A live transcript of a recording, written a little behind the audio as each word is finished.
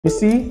You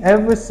see,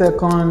 every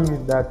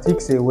second that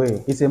ticks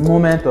away is a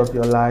moment of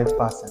your life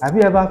passing. Have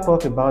you ever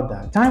thought about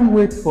that? Time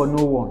waits for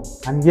no one.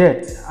 And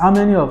yet, how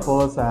many of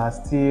us are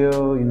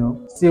still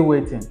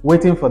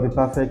waiting for the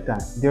perfect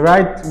time, the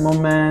right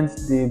moment,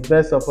 the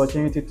best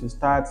opportunity to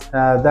start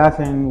that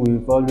thing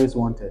we've always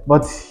wanted?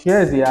 But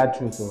here's the hard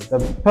truth though.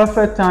 The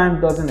perfect time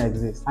doesn't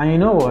exist. And you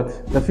know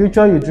what? The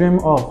future you dream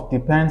of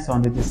depends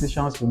on the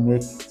decisions you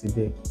make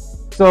today.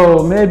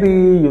 So maybe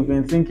you've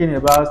been thinking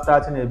about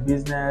starting a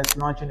business,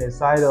 launching a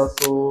side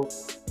hustle,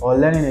 or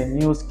learning a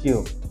new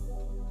skill,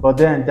 but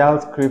then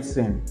doubt creeps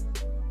in.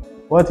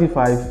 What if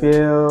I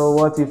fail?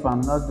 What if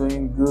I'm not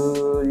doing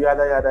good?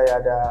 Yada yada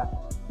yada.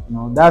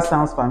 That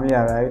sounds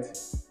familiar, right?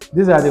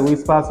 These are the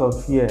whispers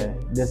of fear,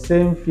 the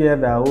same fear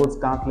that holds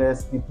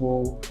countless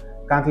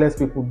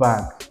people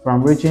back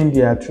from reaching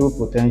their true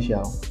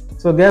potential.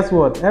 So guess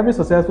what? Every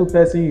successful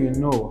person you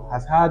know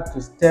has had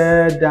to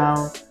stare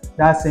down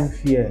that same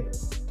fear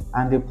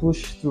and they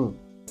push through.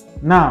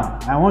 Now,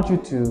 I want you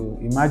to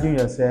imagine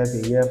yourself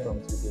a year from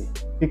today.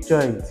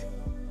 Picture it.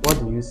 What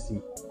do you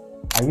see?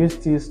 Are you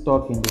still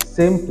stuck in the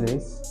same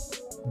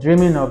place,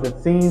 dreaming of the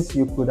things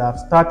you could have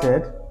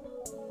started?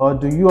 Or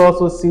do you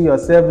also see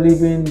yourself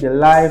living the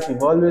life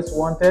you've always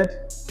wanted?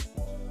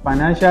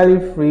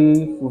 Financially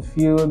free,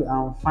 fulfilled,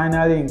 and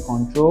finally in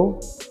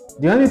control?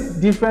 The only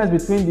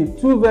difference between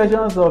the two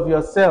versions of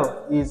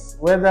yourself is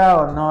whether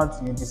or not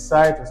you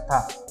decide to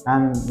start,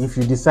 and if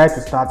you decide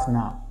to start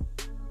now.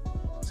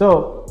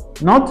 So,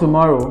 not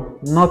tomorrow,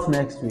 not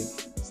next week,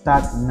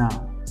 start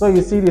now. So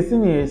you see, the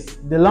thing is,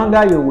 the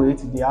longer you wait,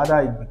 the harder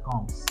it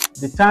becomes.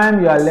 The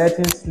time you are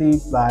letting slip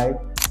by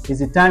is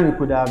the time you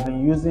could have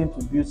been using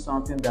to build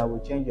something that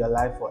will change your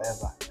life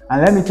forever.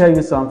 And let me tell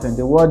you something,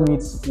 the world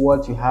needs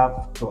what you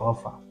have to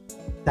offer.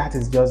 That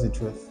is just the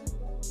truth.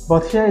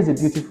 But here is the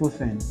beautiful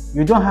thing.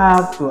 You don't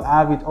have to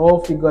have it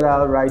all figured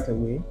out right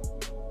away.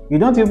 You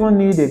don't even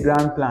need a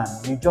grand plan.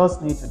 You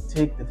just need to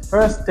take the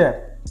first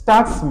step.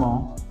 Start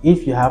small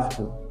if you have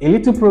to. A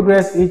little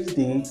progress each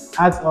day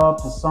adds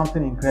up to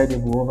something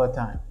incredible over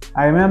time.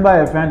 I remember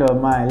a friend of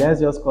mine,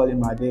 let's just call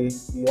him Ade.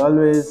 He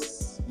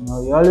always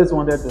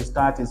wanted to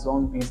start his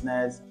own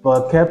business,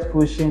 but kept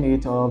pushing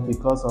it off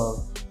because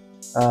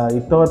of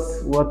he thought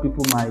what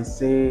people might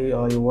say,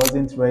 or he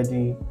wasn't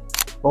ready.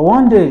 But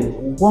one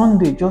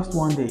day, just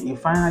one day, he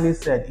finally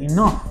said,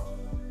 enough.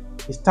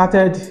 He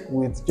started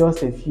with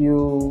just a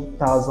few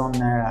thousand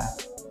naira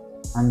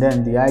and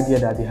then the idea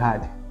that he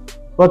had.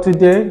 But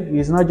today,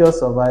 he's not just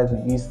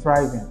surviving, he's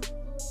thriving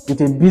with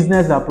a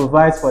business that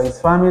provides for his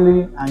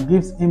family and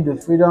gives him the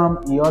freedom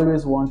he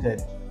always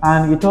wanted.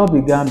 And it all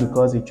began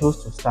because he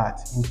chose to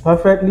start,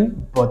 imperfectly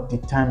but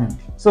determined.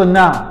 So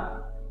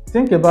now,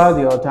 think about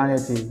the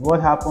alternative. What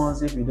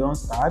happens if you don't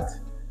start?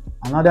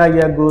 Another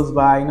year goes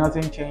by,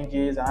 nothing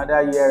changes,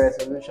 another year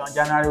resolution,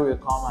 January will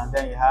come and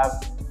then you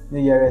have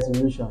New Year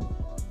resolution.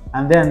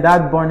 And then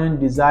that burning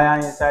desire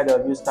inside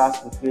of you starts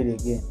to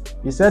fade again.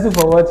 You settle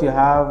for what you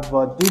have,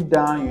 but deep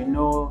down you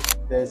know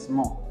there's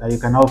more that you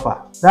can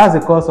offer. That's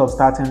the cost of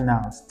starting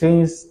now,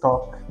 staying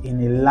stuck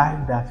in a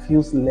life that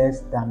feels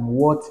less than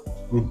what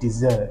we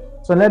deserve.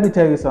 So let me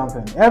tell you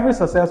something. Every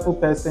successful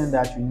person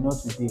that you know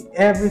today,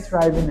 every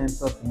thriving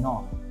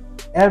entrepreneur,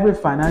 every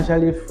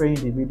financially free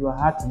individual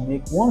had to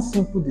make one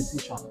simple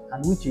decision,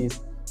 and which is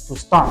to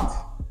start.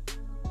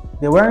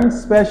 They weren't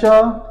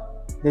special,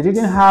 they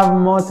didn't have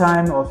more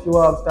time or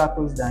fewer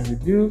obstacles than you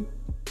do.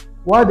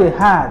 What they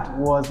had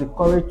was the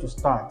courage to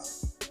start.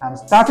 I'm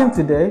starting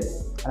today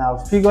and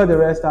I'll figure the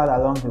rest out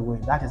along the way.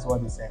 That is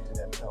what they said to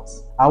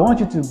themselves. I want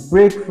you to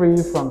break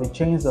free from the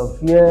chains of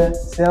fear,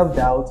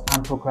 self-doubt,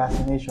 and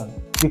procrastination,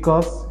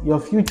 because your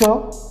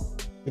future,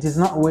 it is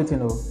not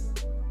waiting.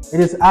 It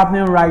is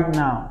happening right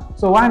now.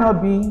 So why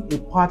not be a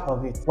part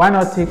of it? Why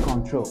not take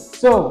control?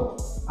 So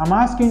I'm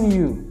asking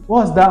you,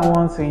 what's that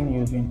one thing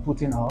you've been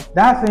putting off?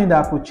 That thing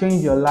that could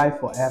change your life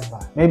forever.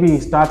 Maybe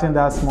starting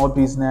that small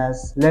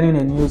business, learning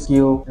a new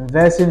skill,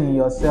 investing in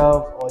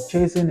yourself, or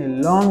chasing a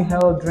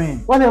long-held dream.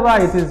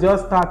 Whatever it is,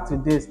 just start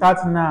today.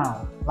 Start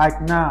now.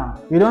 Like now.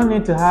 You don't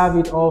need to have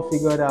it all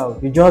figured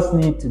out. You just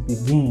need to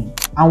begin.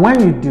 And when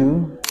you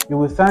do, you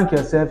will thank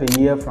yourself a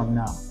year from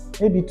now.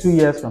 Maybe 2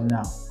 years from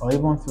now, or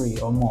even 3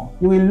 or more.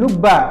 You will look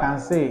back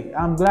and say,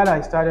 I'm glad I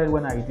started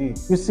when I did.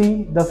 You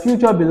see, the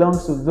future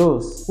belongs to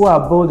those who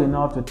are bold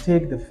enough to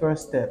take the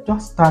first step.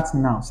 Just start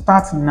now.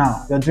 Start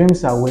now. Your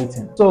dreams are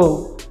waiting.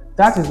 So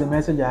that is the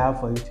message I have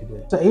for you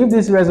today. So if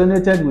this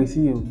resonated with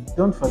you,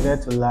 don't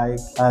forget to like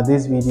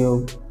this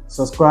video,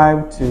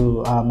 subscribe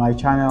to my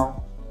channel,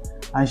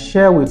 and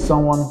share with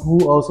someone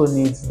who also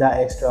needs that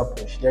extra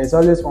push. There is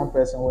always one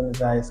person who needs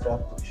that extra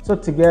push. So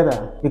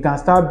together, we can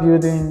start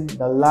building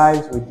the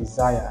lives we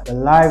desire, the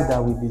life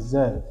that we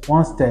deserve,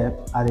 one step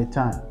at a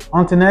time.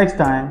 Until next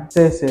time,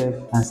 stay safe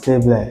and stay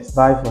blessed.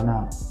 Bye for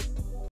now.